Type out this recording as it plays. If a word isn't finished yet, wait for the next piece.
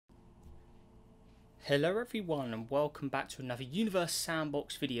Hello everyone and welcome back to another Universe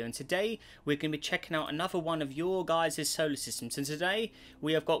Sandbox video, and today we're going to be checking out another one of your guys' solar systems. And today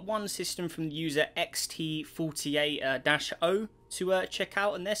we have got one system from the user XT48-0 to check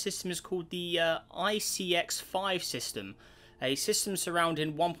out, and their system is called the ICX5 system, a system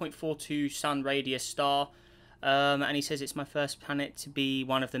surrounding 1.42 sun radius star. And he says it's my first planet to be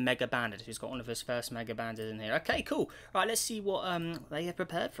one of the mega bandits. He's got one of his first mega bandits in here. Okay, cool. Right, let's see what they have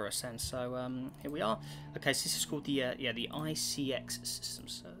prepared for us then. So here we are. Okay, so this is called the the ICX system.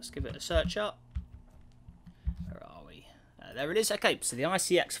 So let's give it a search up. Where are we? There it is. Okay, so the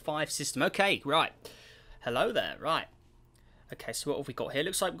ICX5 system. Okay, right. Hello there. Right. Okay, so what have we got here?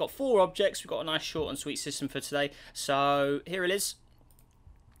 Looks like we've got 4 objects. We've got a nice short and sweet system for today. So here it is.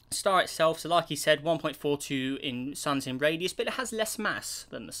 Star itself, so like he said, 1.42 in suns in radius, but it has less mass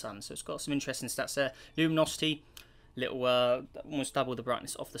than the sun, so it's got some interesting stats there. Luminosity, little almost double the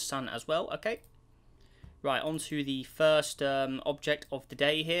brightness of the sun as well. Okay, right, on to the first object of the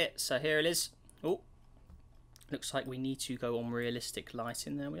day here. So here it is. Oh, looks like we need to go on realistic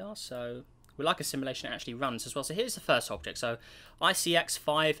lighting. There we are. So we like a simulation that actually runs as well. So here's the first object. So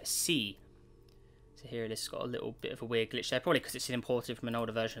ICX5C. So here it is, got a little bit of a weird glitch there, probably because it's imported from an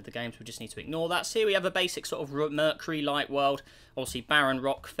older version of the game, so we just need to ignore that. So here we have a basic sort of Mercury-like world, obviously barren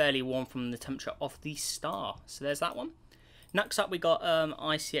rock, fairly warm from the temperature of the star. So there's that one. Next up we got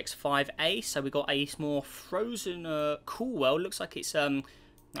ICX5A, so we got a more frozen cool world. Looks like it's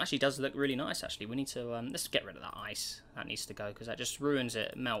actually does look really nice actually. We need to let's get rid of that ice. That needs to go because that just ruins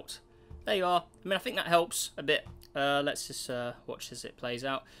it, melt. There you are. I mean, I think that helps a bit. Let's just watch as it plays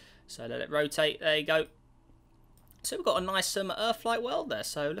out. So let it rotate, there you go. So we've got a nice Earth-like world there.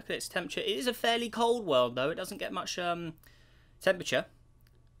 So look at its temperature. It is a fairly cold world though. It doesn't get much temperature.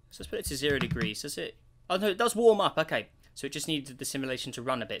 So let's put it to 0 degrees. Does it? Oh no, it does warm up. Okay. So it just needed the simulation to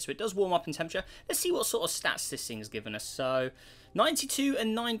run a bit. So it does warm up in temperature. Let's see what sort of stats this thing's given us. So 92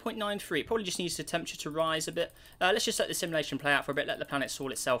 and 9.93. It probably just needs the temperature to rise a bit. Let's just let the simulation play out for a bit. Let the planet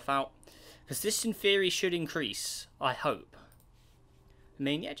sort itself out. Because this in theory should increase. I hope. I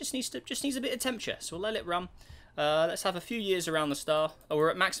mean, yeah, just needs a bit of temperature, so we'll let it run. Let's have a few years around the star. Oh,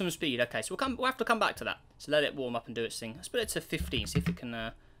 we're at maximum speed. Okay, so we'll have to come back to that. So let it warm up and do its thing. Let's put it to 15, see if it can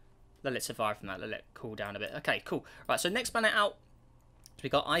let it survive from that. Let it cool down a bit. Okay, cool. Right, so next planet out, we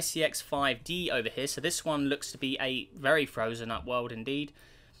got ICX5D over here. So this one looks to be a very frozen up world indeed.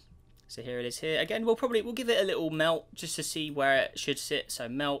 So here it is here. Again, we'll give it a little melt just to see where it should sit. So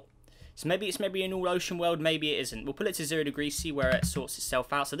melt. So maybe it's an all ocean world, maybe it isn't. We'll put it to 0 degrees, see where it sorts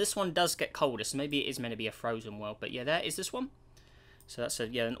itself out. So this one does get colder, so maybe it is meant to be a frozen world. But yeah, there is this one. So that's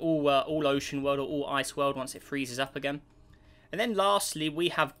an all ocean world or all ice world once it freezes up again. And then lastly, we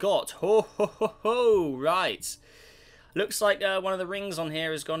have got right. Looks like one of the rings on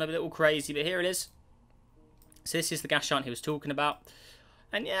here has gone a little crazy, but here it is. So this is the gas giant he was talking about.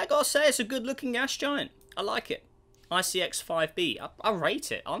 And yeah, I gotta say, it's a good looking gas giant. I like it. ICX5B. I rate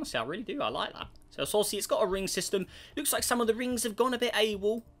it. Honestly, I really do. I like that. So obviously it's got a ring system. Looks like some of the rings have gone a bit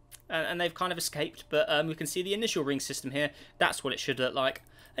AWOL and they've kind of escaped. But we can see the initial ring system here. That's what it should look like.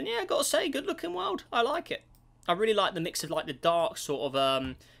 And yeah, I got to say, good looking world. I like it. I really like the mix of like the dark sort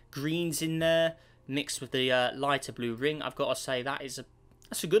of greens in there mixed with the lighter blue ring. I've got to say that's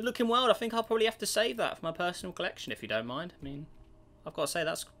a good looking world. I think I'll probably have to save that for my personal collection if you don't mind. I mean, I've got to say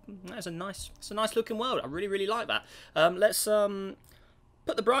that's a nice looking world. I really like that. Let's put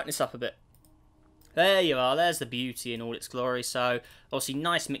the brightness up a bit. There you are. There's the beauty in all its glory. So obviously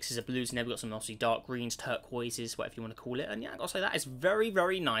nice mixes of blues in there. We've got some obviously dark greens, turquoises, whatever you want to call it. And yeah, I've got to say that is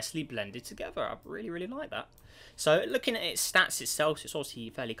very nicely blended together. I really like that. So looking at its stats itself, it's obviously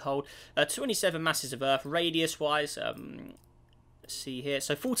fairly cold. 27 masses of Earth radius wise. Let's see here.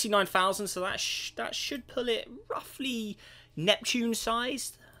 So 49,000. So that should pull it roughly Neptune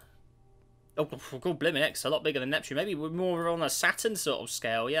sized. Oh, God, blimmin' X, a lot bigger than Neptune. Maybe we're more on a Saturn sort of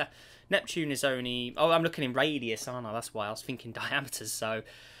scale. Yeah, Neptune is only. Oh, I'm looking in radius, aren't I? That's why I was thinking diameters. So,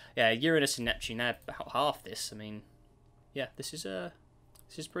 yeah, Uranus and Neptune, they're about half this. I mean, yeah, this is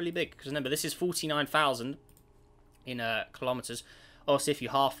pretty big. Because remember, this is 49,000 in kilometers. Obviously, if you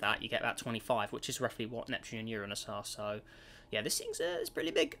half that, you get about 25, which is roughly what Neptune and Uranus are. So. Yeah, this thing's it's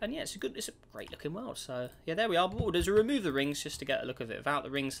pretty big, and yeah, it's a great looking world. So yeah, there we are. But what we'll do is remove the rings just to get a look of it without the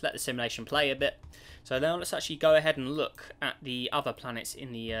rings. Let the simulation play a bit. So now let's actually go ahead and look at the other planets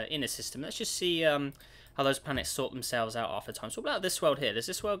in the inner system. Let's just see how those planets sort themselves out after time. So what about this world here? Does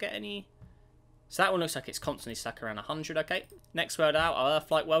this world get any? So that one looks like it's constantly stuck around 100. Okay, next world out, our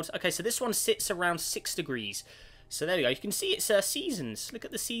Earth-like world. Okay, so this one sits around 6 degrees. So there we go. You can see it's seasons. Look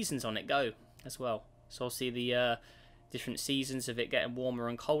at the seasons on it go as well. So I'll see the different seasons of it getting warmer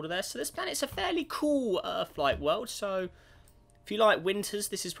and colder there. So this planet's a fairly cool Earth-like world. So if you like winters,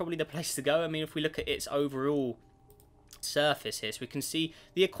 this is probably the place to go. I mean, if we look at its overall surface here, so we can see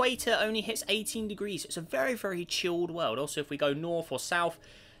the equator only hits 18 degrees. It's a very, very chilled world. Also, if we go north or south,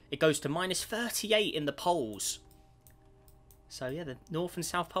 it goes to minus 38 in the poles. So yeah, the North and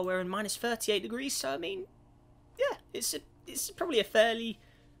South Pole are in minus 38 degrees. So I mean, yeah, it's probably a fairly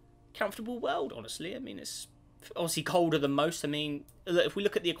comfortable world, honestly. I mean, it's obviously colder than most. I mean, if we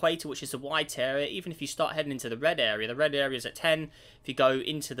look at the equator, which is the white area, even if you start heading into the red area is at 10. If you go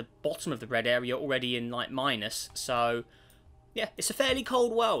into the bottom of the red area, you're already in like minus. So yeah, it's a fairly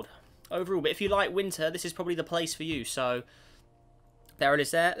cold world overall. But if you like winter, this is probably the place for you. So there it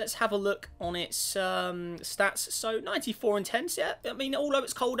is there. Let's have a look on its stats. So 94 and 10. So, yeah, I mean, although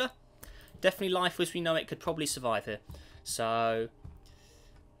it's colder, definitely life as we know it could probably survive here. So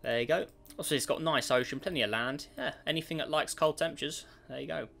there you go. Also, it's got a nice ocean, plenty of land. Yeah, anything that likes cold temperatures. There you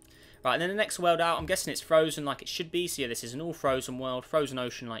go. Right, and then the next world out, I'm guessing it's frozen like it should be. So yeah, this is an all frozen world, frozen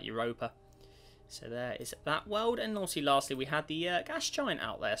ocean like Europa. So there is that world. And also, lastly, we had the gas giant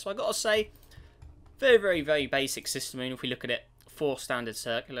out there. So I got to say, very, very, very basic system. I mean, if we look at it, 4 standard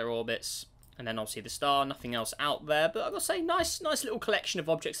circular orbits, and then obviously the star, nothing else out there. But I've got to say, nice little collection of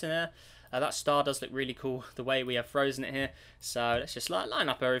objects in there. That star does look really cool, the way we have frozen it here. So let's just line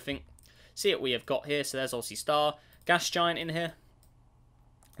up everything. See what we have got here. So there's obviously star, gas giant in here.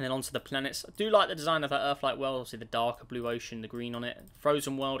 And then onto the planets. I do like the design of that Earth-like world. Obviously the darker blue ocean, the green on it.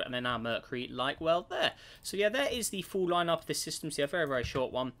 Frozen world, and then our Mercury-like world there. So yeah, there is the full lineup of this system. So yeah, very, very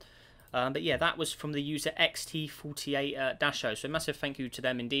short one. But yeah, that was from the user XT48-0. So a massive thank you to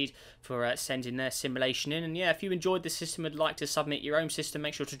them indeed for sending their simulation in. And yeah, if you enjoyed this system and would like to submit your own system,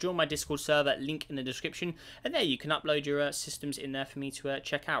 make sure to join my Discord server, link in the description. And there you can upload your systems in there for me to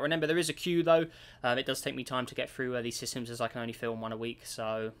check out. Remember, there is a queue though. It does take me time to get through these systems, as I can only film one a week.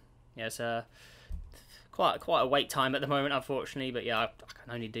 So yeah, it's quite a wait time at the moment, unfortunately, but yeah, I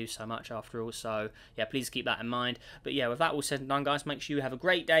can only do so much after all, so yeah, please keep that in mind. But yeah, with that all said and done, guys, make sure you have a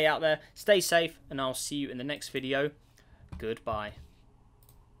great day out there, stay safe, and I'll see you in the next video. Goodbye.